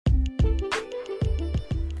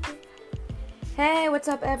Hey, what's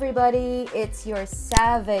up, everybody? It's your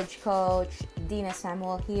Savage Coach, Dina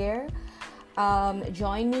Samuel here.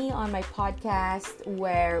 Join me on my podcast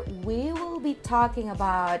where we will be talking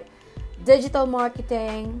about digital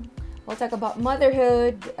marketing. We'll talk about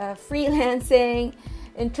motherhood, freelancing,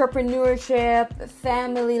 entrepreneurship,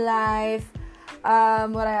 family life,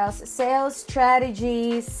 what else? Sales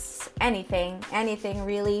strategies, anything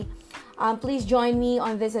really. Please join me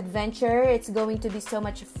on this adventure. It's going to be so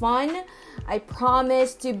much fun. I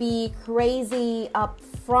promise to be crazy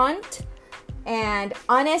upfront and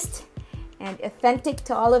honest and authentic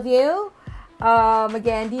to all of you.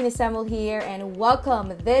 Again, Dina Samuel here, and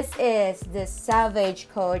welcome. This is the Savage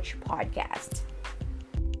Coach Podcast.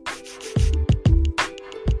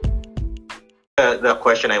 The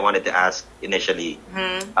question I wanted to ask initially,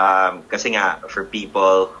 kasi nga, for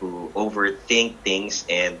people who overthink things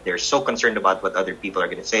and they're so concerned about what other people are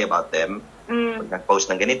going to say about them, pag nag-post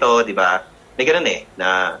ng ganito, di ba? May ganun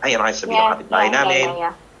na, ay, ano kayo sabihin ng kapitbahay namin?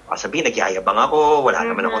 Sabihin, nagyayabang ako, wala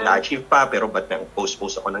naman akong na-achieve pa, pero ba't nang-post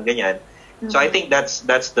ako ng ganyan? So I think that's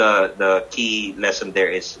the key lesson there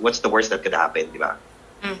is, what's the worst that could happen, di ba?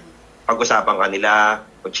 Pag-usapan ka nila,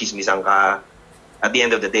 pag-chismisan ka, at the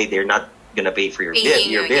end of the day, they're not gonna pay for your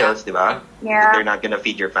bills, di ba? Yeah. They're not gonna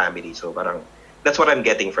feed your family. So parang, that's what I'm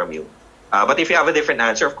getting from you. But if you have a different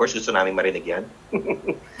answer, of course, gusto namin marinig yan.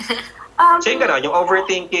 So yung gano'n, yung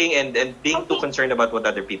overthinking and being too concerned about what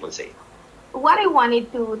other people say. What I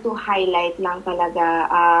wanted to highlight lang talaga,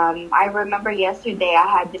 I remember yesterday I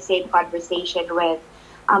had the same conversation with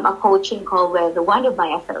a coaching call with one of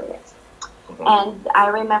my affiliates. And I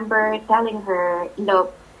remember telling her,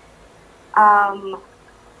 look,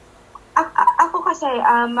 ako kasi,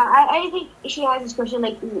 I think she has this question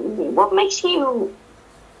like, what makes you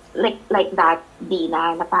like that,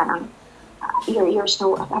 Dina, na parang, you're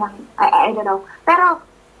so, parang, I don't know. Pero,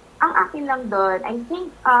 ang akin lang doon, I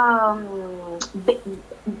think,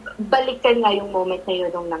 balikan nga yung moment na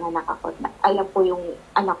yun nung nanganak ako. Alam ko yung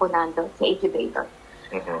anak ko nandun sa incubator.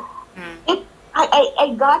 I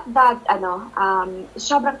got that,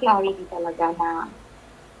 sobrang clarity talaga na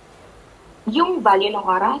yung value ng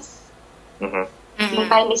oras, yung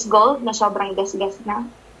time is gold na sobrang gasgas na.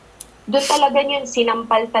 Doon talaga yun,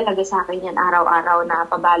 sinampal talaga sa akin yan araw-araw na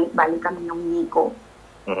pabalik-balik kami ng Nico.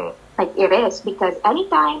 Like it is, because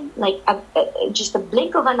anytime, like just a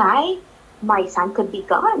blink of an eye, my son could be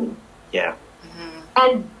gone. Yeah.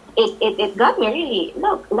 And it got me really,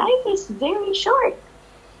 look, life is very short.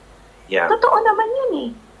 Yeah. Totoo naman yun eh.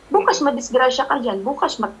 Bukas madisgrasya ka dyan,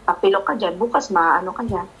 bukas magpapilok ka dyan, bukas maano ka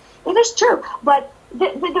dyan. It is true, but the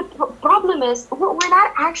problem is we're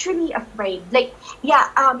not actually afraid. Like,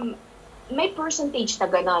 may percentage na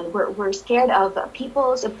ganon. We're scared of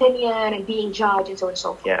people's opinion and being judged and so on and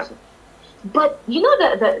so forth. Yeah. But you know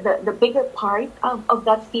the bigger part of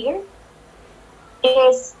that fear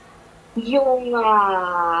is yung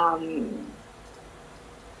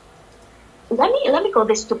let me call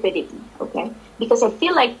this stupidity, okay? Because I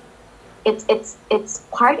feel like it's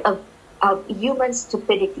part of human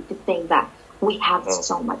stupidity to think that we have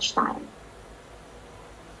so much time.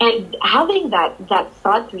 And having that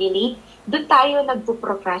thought really, doon tayo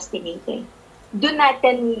nagpo-procrastinate eh. Doon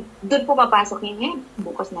pumapasok yung,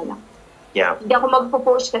 bukas na lang. Yeah. Hindi ako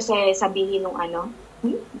magpo-post kasi sabihin nung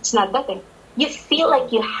it's not that eh. You feel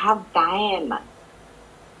like you have time.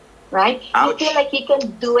 Right? Ouch. You feel like you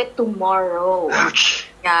can do it tomorrow. Ouch!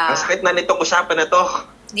 Yeah. Ang sakit na nitong usapan na to.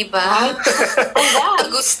 Di ba? Right?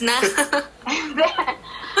 Tagus na.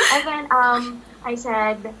 And then I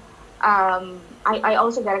said, I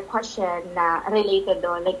also got a question na related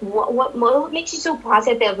doon. Like, what makes you so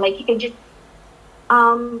positive? Like, you can just,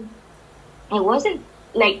 I wasn't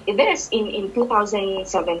like this in 2017.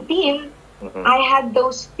 I had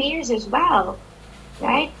those fears as well.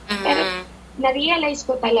 Right? Pero, na-realize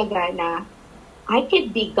ko talaga na I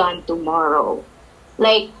could be gone tomorrow.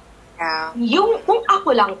 Like, kung ako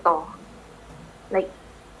lang to, like,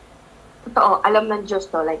 totoo, alam ng Diyos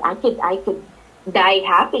to, like, I could die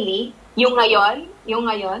happily, yung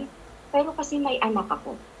ngayon, pero kasi may anak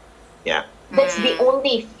ako. Yeah. That's the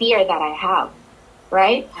only fear that I have,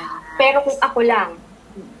 right? Pero kung ako lang,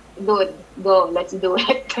 dude, go, let's do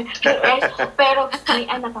it. Pero may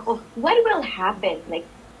anak ako, what will happen? Like,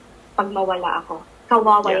 pag mawala ako,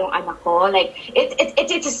 kawawa yung anak ko. Like,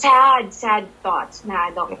 it's a sad thoughts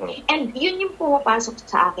na, and yun yung pumapasok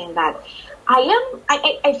sa akin that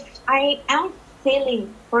I am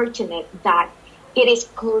feeling fortunate that it is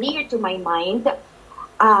clear to my mind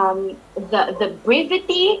the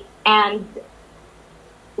brevity and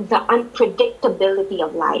the unpredictability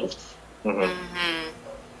of life.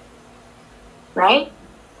 Right?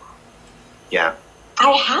 Yeah.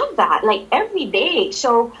 I have that, like, every day.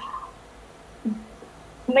 So,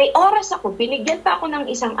 may oras ako, binigyan pa ako ng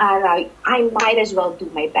isang araw, I might as well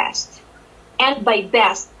do my best. And by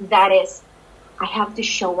best, that is, I have to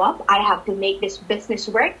show up. I have to make this business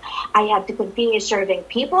work. I have to continue serving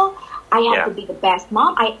people. I have to be the best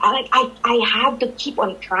mom. I have to keep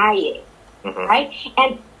on trying, right?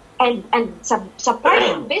 And sa part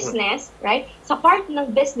ng business, right? Sa part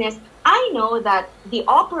ng business, I know that the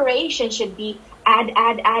operation should be add,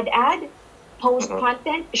 post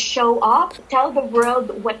content, show up, tell the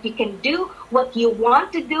world what you can do, what you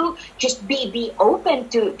want to do. Just be open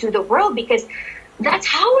to the world, because that's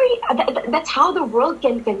how the world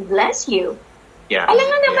can bless you. Yeah. Alam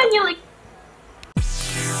nga naman yung, like,